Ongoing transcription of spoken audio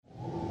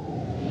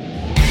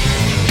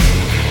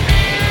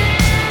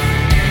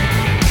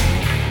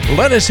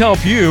Let us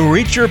help you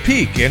reach your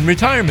peak in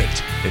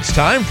retirement. It's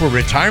time for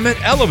Retirement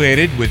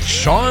Elevated with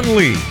Sean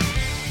Lee.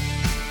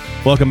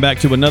 Welcome back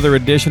to another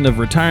edition of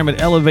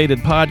Retirement Elevated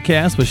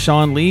Podcast with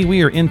Sean Lee.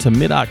 We are into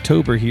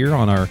mid-October here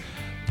on our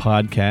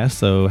podcast.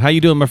 So how you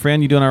doing, my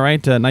friend? You doing all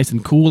right? Nice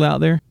and cool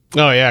out there?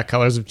 Oh, yeah.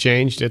 Colors have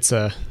changed. This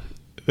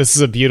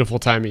is a beautiful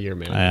time of year,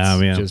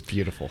 man. It's just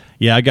beautiful.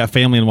 Yeah, I got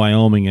family in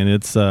Wyoming, and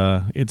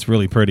it's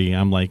really pretty.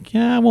 I'm like,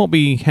 I won't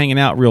be hanging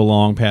out real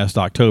long past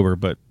October,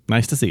 but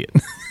nice to see it.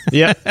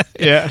 Yeah.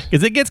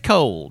 Because it gets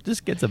cold.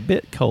 Just gets a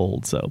bit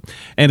cold. So,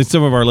 and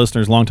some of our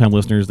listeners, longtime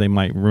listeners, they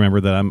might remember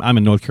that I'm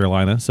in North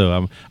Carolina, so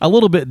I'm a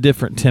little bit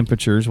different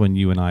temperatures when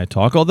you and I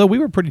talk, although we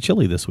were pretty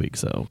chilly this week,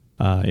 so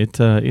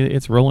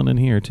it's rolling in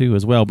here too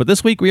as well. But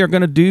this week we are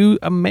going to do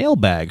a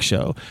mailbag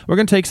show. We're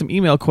going to take some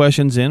email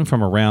questions in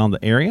from around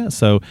the area,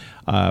 so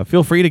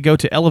feel free to go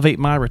to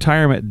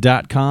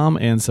elevatemyretirement.com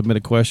and submit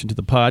a question to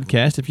the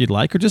podcast if you'd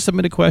like, or just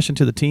submit a question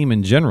to the team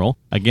in general.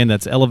 Again,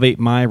 that's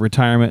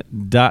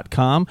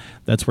elevatemyretirement.com.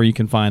 That's where you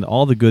can find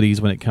all the goodies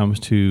when it comes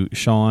to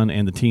Sean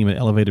and the team at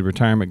Elevated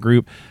Retirement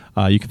Group.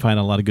 You can find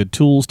a lot of good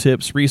tools,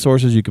 tips,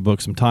 resources. You can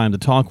book some time to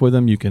talk with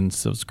them. You can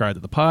subscribe to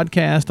the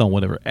podcast on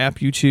whatever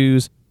app you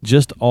choose.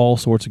 Just all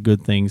sorts of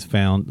good things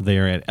found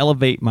there at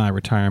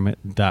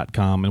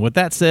elevatemyretirement.com. And with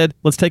that said,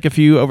 let's take a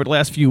few. Over the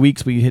last few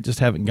weeks, we just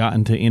haven't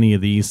gotten to any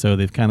of these, so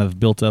they've kind of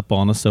built up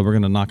on us, so we're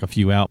going to knock a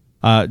few out.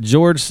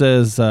 George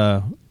says,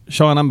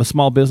 Sean, I'm a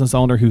small business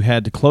owner who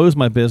had to close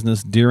my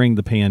business during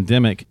the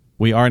pandemic.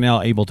 We are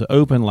now able to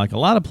open like a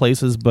lot of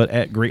places, but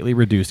at greatly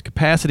reduced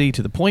capacity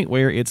to the point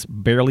where it's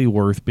barely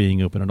worth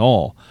being open at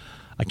all.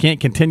 I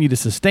can't continue to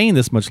sustain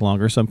this much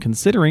longer, so I'm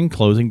considering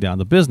closing down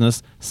the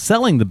business,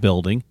 selling the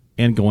building,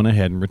 and going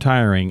ahead and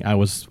retiring. I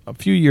was a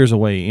few years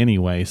away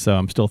anyway, so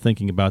I'm still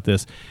thinking about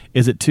this.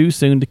 Is it too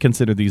soon to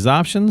consider these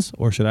options,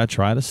 or should I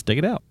try to stick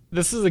it out?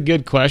 This is a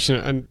good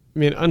question. I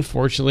mean,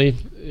 unfortunately,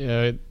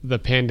 the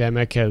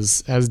pandemic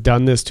has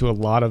done this to a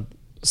lot of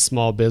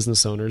small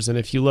business owners, and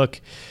if you look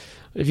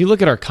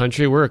at our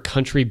country, we're a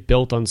country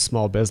built on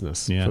small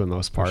business for the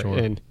most part. Sure.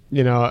 And,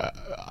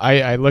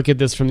 I look at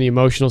this from the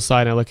emotional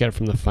side, and I look at it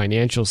from the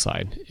financial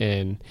side.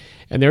 And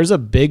there's a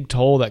big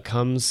toll that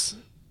comes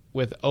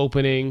with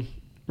opening,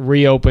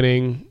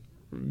 reopening,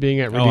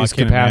 being at reduced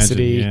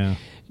capacity. Imagine, yeah.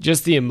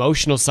 Just the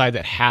emotional side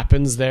that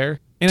happens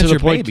there. And it's your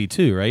baby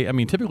too, right? I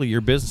mean, typically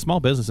your small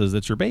businesses,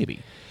 it's your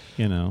baby,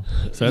 so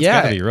that's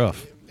got to be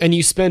rough. And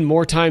you spend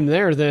more time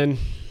there than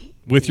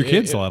with your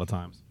kids a lot of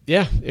times.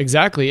 Yeah,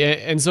 exactly.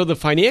 And so the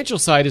financial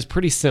side is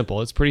pretty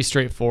simple. It's pretty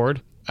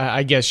straightforward.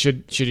 I guess,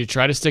 should you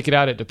try to stick it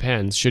out? It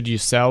depends. Should you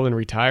sell and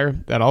retire?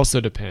 That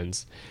also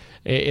depends.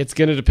 It's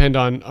going to depend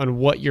on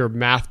what your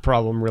math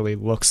problem really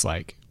looks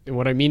like. And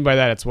what I mean by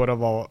that, it's what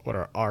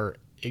are our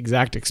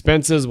exact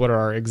expenses? What are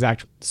our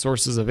exact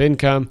sources of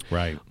income?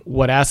 Right.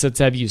 What assets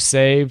have you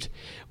saved?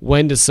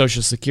 When does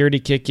Social Security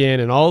kick in?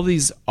 And all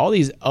these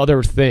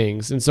other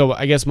things. And so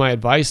I guess my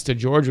advice to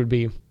George would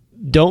be,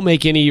 don't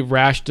make any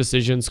rash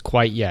decisions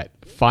quite yet.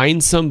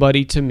 Find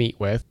somebody to meet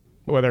with,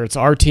 whether it's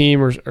our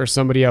team or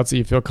somebody else that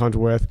you feel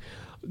comfortable with.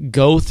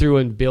 Go through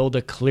and build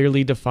a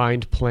clearly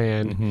defined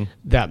plan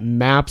that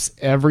maps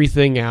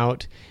everything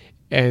out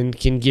and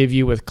can give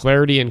you with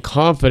clarity and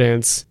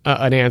confidence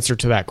an answer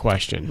to that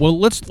question. Well,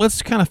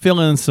 let's kind of fill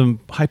in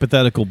some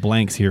hypothetical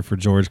blanks here for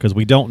George, because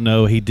we don't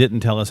know. He didn't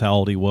tell us how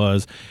old he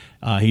was.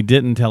 He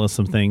didn't tell us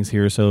some things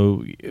here.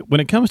 So when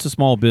it comes to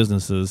small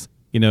businesses,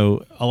 a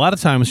lot of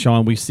times,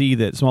 Sean, we see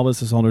that small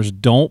business owners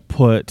don't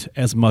put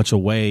as much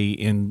away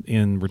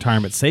in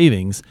retirement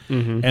savings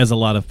as a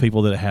lot of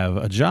people that have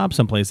a job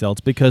someplace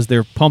else, because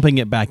they're pumping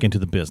it back into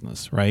the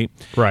business, right?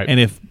 Right. And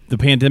if the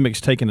pandemic's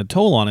taken a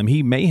toll on him,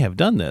 he may have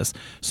done this.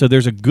 So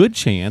there's a good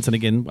chance, and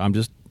again, I'm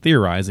just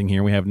theorizing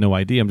here. We have no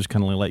idea. I'm just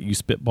kind of let you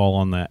spitball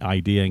on that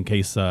idea in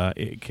case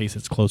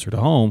it's closer to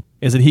home,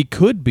 is that he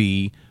could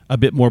be a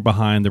bit more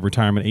behind the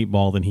retirement 8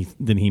 ball than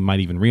he might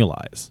even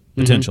realize,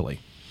 potentially.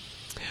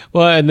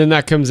 Well, and then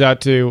that comes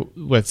out to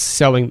with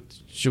selling.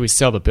 Should we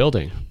sell the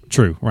building?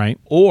 True, right?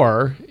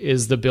 Or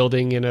is the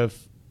building in a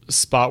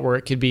spot where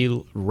it could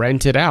be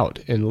rented out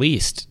and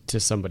leased to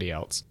somebody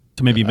else?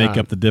 To maybe make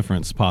up the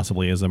difference,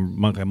 possibly as a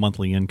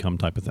monthly income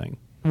type of thing.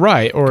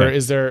 Right. Or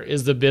is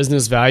the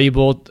business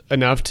valuable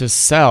enough to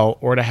sell,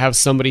 or to have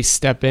somebody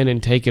step in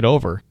and take it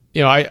over?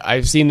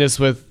 I've seen this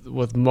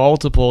with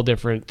multiple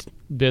different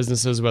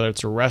businesses, whether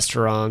it's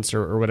restaurants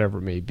or whatever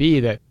it may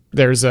be, that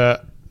there's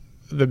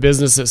the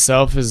business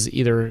itself is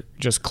either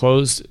just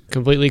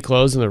completely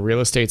closed, and the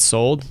real estate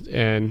sold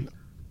and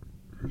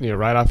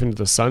right off into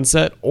the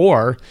sunset,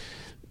 or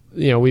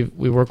we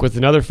work with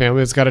another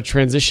family that's got a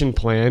transition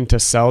plan to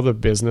sell the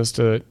business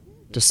to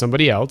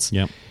somebody else.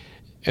 Yep.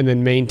 And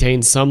then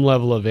maintain some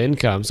level of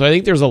income. So I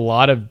think there's a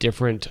lot of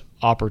different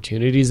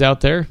opportunities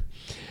out there.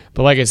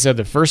 But like I said,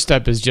 the first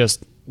step is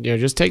just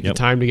take the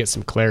time to get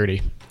some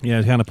clarity. Yeah,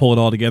 to kind of pull it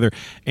all together.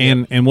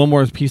 And one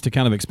more piece to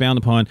kind of expound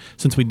upon.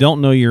 Since we don't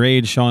know your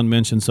age, Sean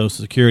mentioned Social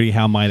Security.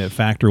 How might it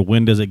factor?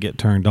 When does it get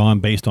turned on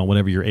based on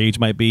whatever your age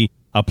might be?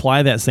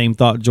 apply that same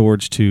thought,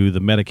 George, to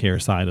the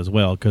Medicare side as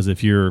well. Because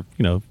if you're,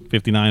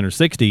 59 or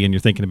 60 and you're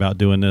thinking about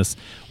doing this,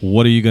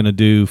 what are you going to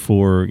do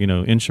for,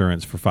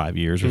 insurance for 5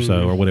 years or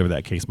so, or whatever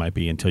that case might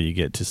be until you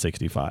get to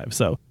 65?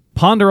 So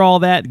ponder all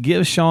that.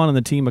 Give Sean and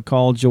the team a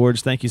call.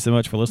 George, thank you so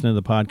much for listening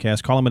to the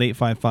podcast. Call them at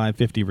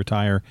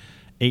 855-50-RETIRE.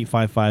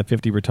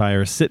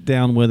 855-50-RETIRE. Sit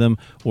down with them,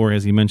 or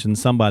as he mentioned,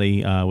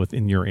 somebody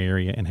within your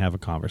area, and have a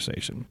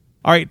conversation.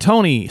 All right,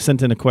 Tony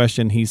sent in a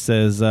question. He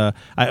says, I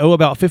owe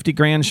about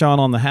 $50,000, Sean,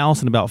 on the house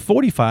and about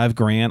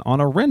 $45,000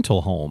 on a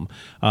rental home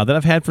that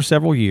I've had for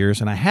several years,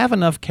 and I have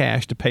enough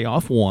cash to pay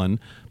off one,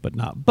 but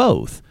not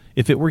both.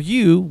 If it were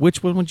you,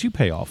 which one would you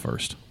pay off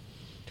first?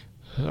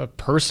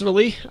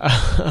 Personally,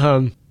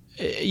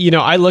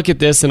 I look at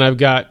this and I've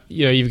got,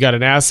 you've got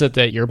an asset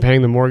that you're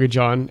paying the mortgage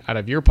on out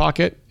of your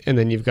pocket, and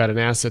then you've got an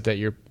asset that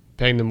you're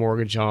paying the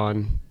mortgage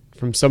on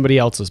from somebody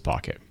else's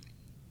pocket,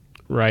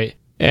 right?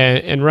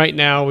 And right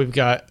now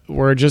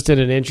we're just in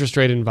an interest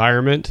rate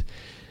environment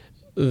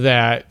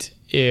that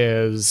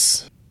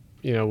is,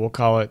 we'll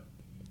call it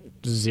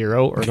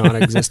zero or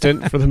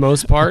non-existent for the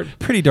most part.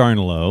 Pretty darn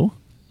low.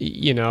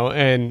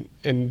 And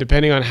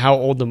depending on how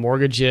old the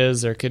mortgage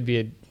is, there could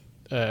be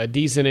a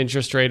decent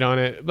interest rate on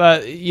it.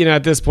 But,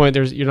 at this point,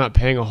 you're not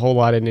paying a whole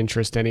lot in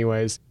interest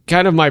anyways.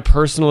 Kind of my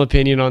personal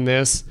opinion on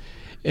this,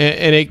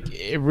 and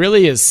it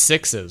really is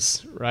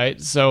sixes,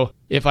 right? So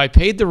if I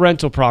paid the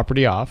rental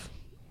property off,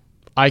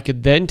 I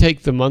could then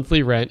take the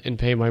monthly rent and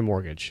pay my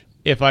mortgage.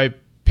 If I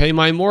pay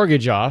my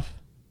mortgage off,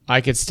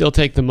 I could still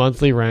take the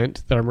monthly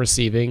rent that I'm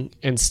receiving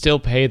and still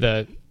pay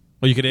the...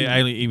 Well, you could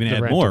even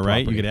add more,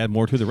 right? You could add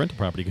more to the rental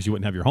property because you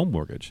wouldn't have your home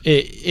mortgage.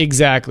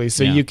 Exactly.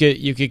 So you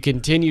could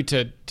continue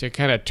to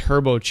kind of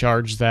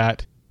turbocharge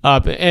that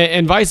up,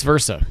 and vice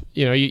versa.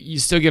 You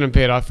still get them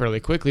paid off fairly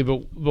quickly,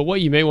 but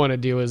what you may want to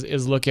do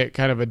is look at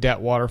kind of a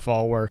debt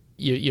waterfall where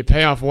you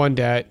pay off one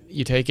debt,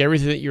 you take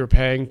everything that you were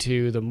paying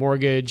to the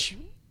mortgage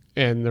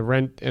and the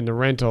rent and the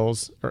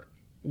rentals, or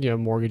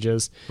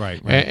mortgages.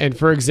 Right. And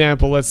for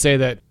example, let's say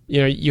that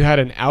you had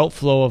an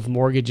outflow of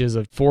mortgages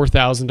of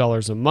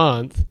 $4,000 a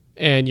month,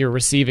 and you're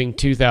receiving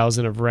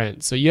 $2,000 of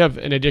rent. So you have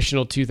an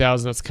additional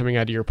 $2,000 that's coming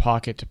out of your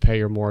pocket to pay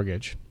your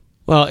mortgage.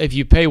 Well, if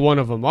you pay one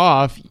of them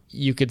off,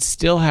 you could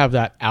still have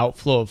that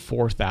outflow of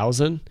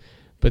 $4,000,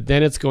 but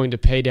then it's going to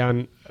pay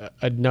down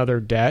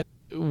another debt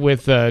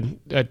with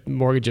a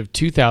mortgage of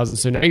 $2,000.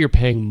 So now you're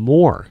paying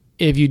more.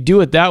 If you do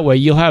it that way,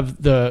 you'll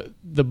have the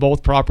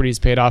both properties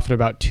paid off in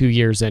about 2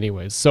 years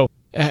anyways. So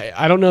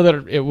I don't know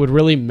that it would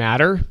really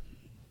matter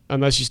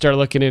unless you start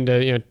looking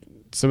into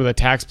some of the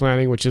tax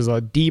planning, which is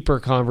a deeper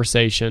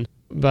conversation.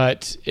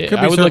 But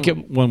I would look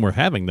at one we're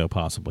having, though,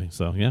 possibly.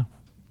 So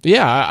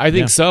yeah, I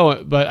think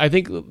so. But I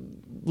think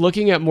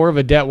looking at more of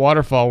a debt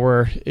waterfall,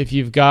 where if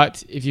you've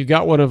got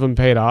one of them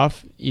paid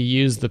off, you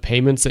use the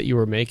payments that you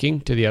were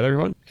making to the other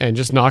one and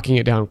just knocking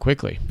it down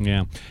quickly.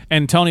 Yeah.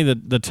 And Tony,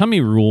 the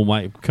tummy rule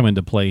might come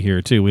into play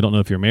here too. We don't know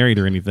if you're married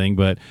or anything,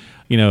 but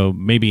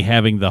maybe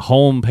having the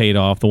home paid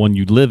off, the one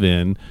you live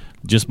in,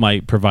 just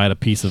might provide a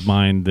peace of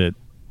mind that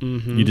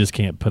you just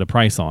can't put a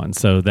price on.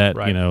 So that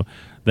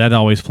that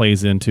always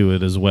plays into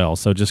it as well.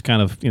 So just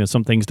kind of,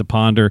 some things to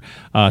ponder.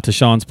 To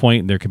Sean's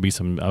point, there could be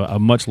a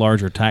much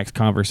larger tax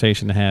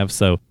conversation to have.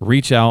 So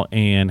reach out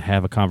and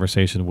have a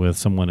conversation with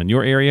someone in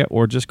your area,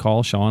 or just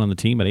call Sean and the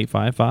team at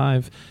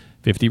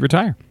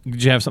 855-50-RETIRE.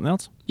 Did you have something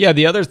else? Yeah,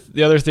 the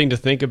other thing to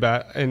think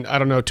about, and I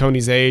don't know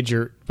Tony's age,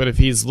 but if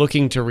he's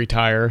looking to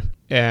retire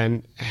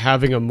and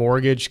having a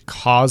mortgage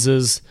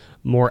causes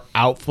more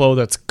outflow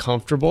that's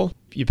comfortable,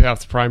 you pay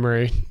off the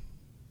primary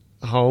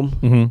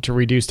home to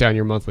reduce down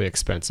your monthly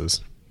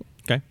expenses.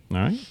 Okay. All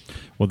right.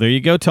 Well, there you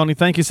go, Tony.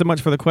 Thank you so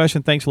much for the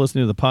question. Thanks for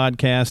listening to the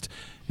podcast,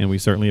 and we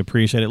certainly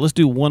appreciate it. Let's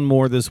do one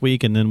more this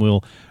week, and then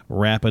we'll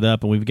wrap it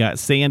up. And we've got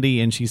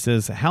Sandy, and she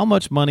says, how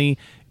much money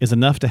is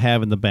enough to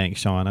have in the bank,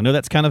 Sean? I know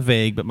that's kind of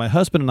vague, but my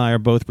husband and I are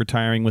both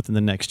retiring within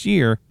the next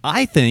year.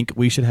 I think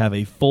we should have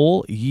a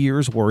full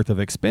year's worth of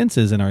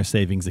expenses in our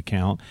savings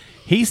account.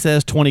 He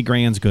says 20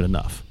 grand's good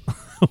enough.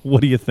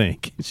 What do you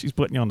think? She's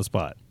putting you on the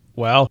spot.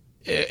 Well,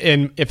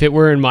 and if it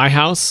were in my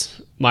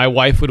house, my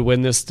wife would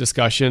win this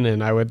discussion,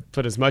 and I would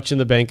put as much in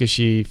the bank as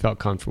she felt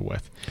comfortable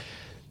with.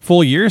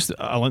 Full years,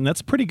 and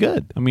that's pretty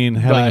good. I mean,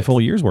 having a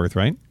full year's worth,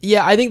 right?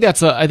 Yeah, I think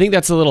that's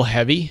a little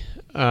heavy,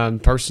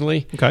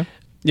 personally. Okay.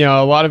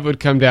 A lot of it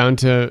would come down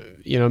to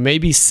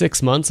maybe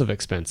 6 months of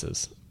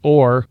expenses,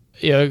 or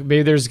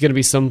maybe there's going to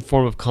be some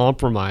form of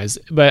compromise.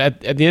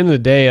 But at the end of the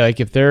day,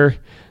 like if they're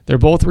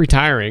both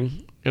retiring,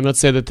 and let's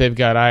say that they've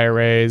got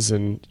IRAs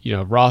and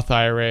Roth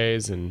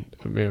IRAs and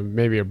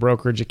maybe a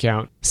brokerage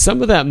account,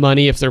 some of that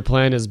money, if their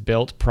plan is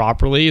built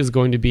properly, is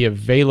going to be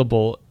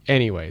available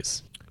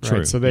anyways. Right?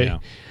 True. So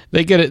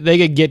they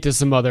could get to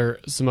some other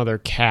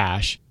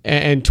cash,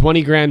 and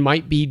 20 grand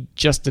might be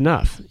just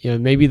enough.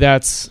 Maybe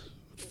that's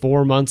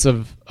 4 months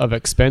of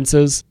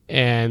expenses,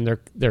 and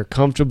they're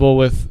comfortable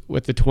with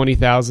the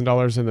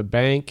 $20,000 in the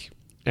bank.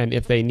 And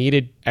if they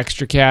needed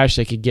extra cash,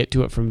 they could get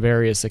to it from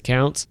various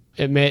accounts.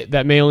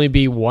 That may only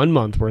be 1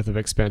 month worth of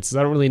expenses.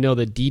 I don't really know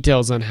the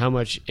details on how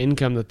much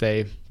income that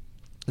they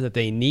that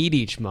they need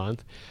each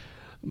month.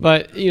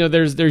 But,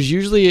 there's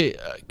usually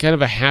kind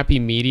of a happy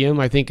medium.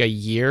 I think a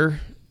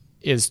year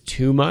is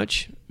too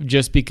much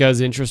just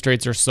because interest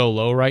rates are so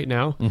low right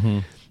now.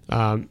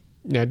 Mm-hmm.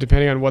 Now,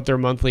 depending on what their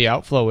monthly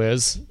outflow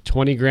is,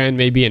 $20,000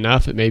 may be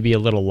enough. It may be a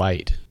little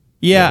light.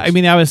 Yeah, I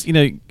mean, a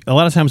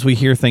lot of times we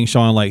hear things,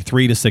 Sean, like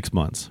 3 to 6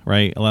 months,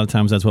 right? A lot of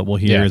times that's what we'll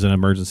hear is an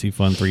emergency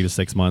fund, 3 to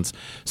 6 months.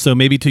 So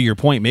maybe to your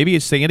point, maybe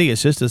it's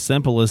just as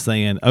simple as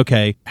saying,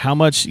 okay, how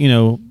much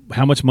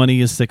money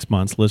is 6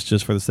 months? Let's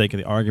just, for the sake of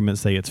the argument,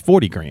 say it's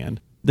 $40,000.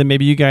 Then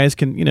maybe you guys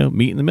can,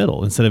 meet in the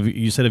middle instead of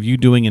you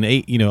doing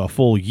a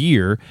full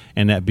year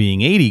and that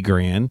being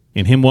 $80,000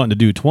 and him wanting to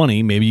do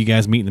 20. Maybe you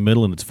guys meet in the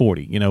middle and it's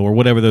 40, or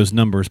whatever those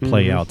numbers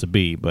play out to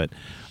be. But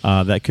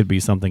that could be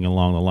something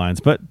along the lines.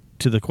 But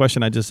to the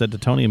question I just said to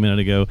Tony a minute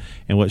ago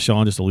and what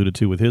Sean just alluded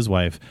to with his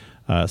wife,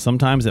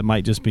 sometimes it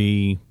might just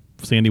be,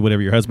 Sandy,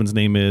 whatever your husband's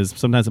name is,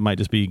 sometimes it might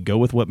just be go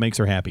with what makes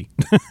her happy.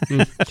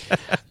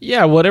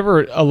 Yeah,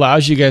 whatever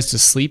allows you guys to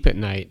sleep at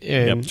night.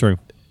 Yep, true.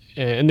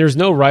 And there's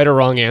no right or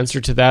wrong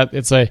answer to that.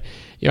 It's like,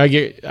 I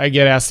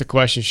get asked the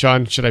question,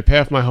 Sean, should I pay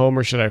off my home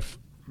or should I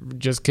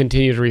just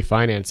continue to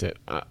refinance it?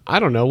 I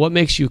don't know. What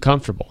makes you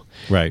comfortable?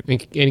 Right.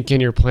 And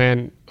can your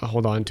plan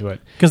hold on to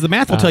it? Because the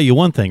math will tell you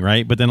one thing,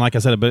 right? But then, like I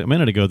said a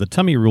minute ago, the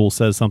tummy rule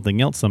says something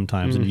else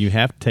sometimes, and you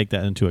have to take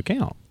that into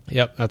account.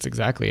 Yep, that's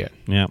exactly it.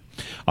 Yeah.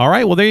 All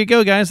right. Well, there you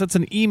go, guys. That's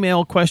an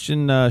email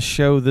question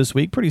show this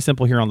week. Pretty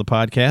simple here on the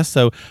podcast.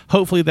 So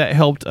hopefully that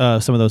helped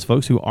some of those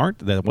folks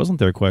that wasn't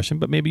their question,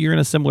 but maybe you're in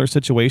a similar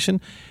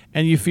situation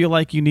and you feel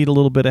like you need a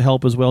little bit of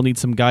help as well, need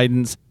some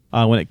guidance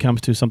when it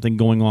comes to something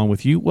going on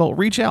with you. Well,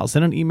 reach out,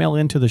 send an email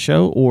into the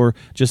show or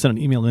just send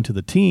an email into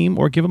the team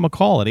or give them a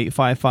call at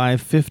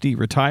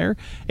 855-50-RETIRE,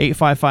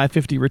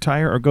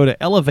 855-50-RETIRE, or go to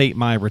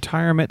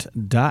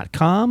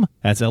elevatemyretirement.com.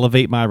 That's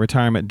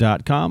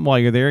elevatemyretirement.com. While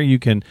you're there, you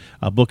can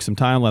book some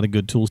time, a lot of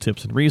good tools,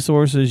 tips, and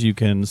resources. You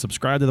can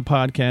subscribe to the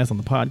podcast on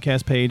the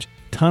podcast page.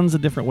 Tons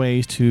of different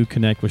ways to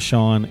connect with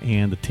Sean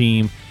and the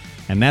team.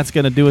 And that's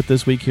going to do it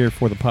this week here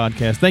for the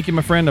podcast. Thank you,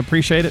 my friend. I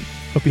appreciate it.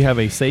 Hope you have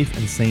a safe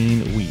and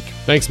sane week.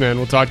 Thanks, man.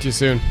 We'll talk to you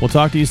soon. We'll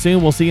talk to you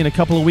soon. We'll see you in a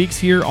couple of weeks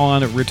here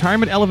on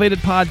Retirement Elevated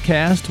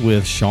Podcast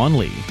with Sean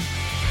Lee.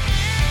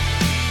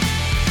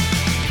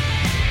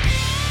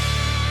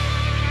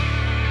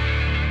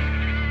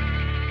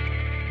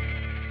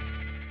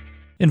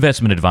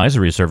 Investment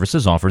advisory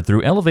services offered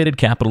through Elevated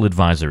Capital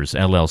Advisors,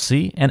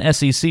 LLC, and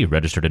SEC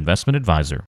Registered Investment Advisor.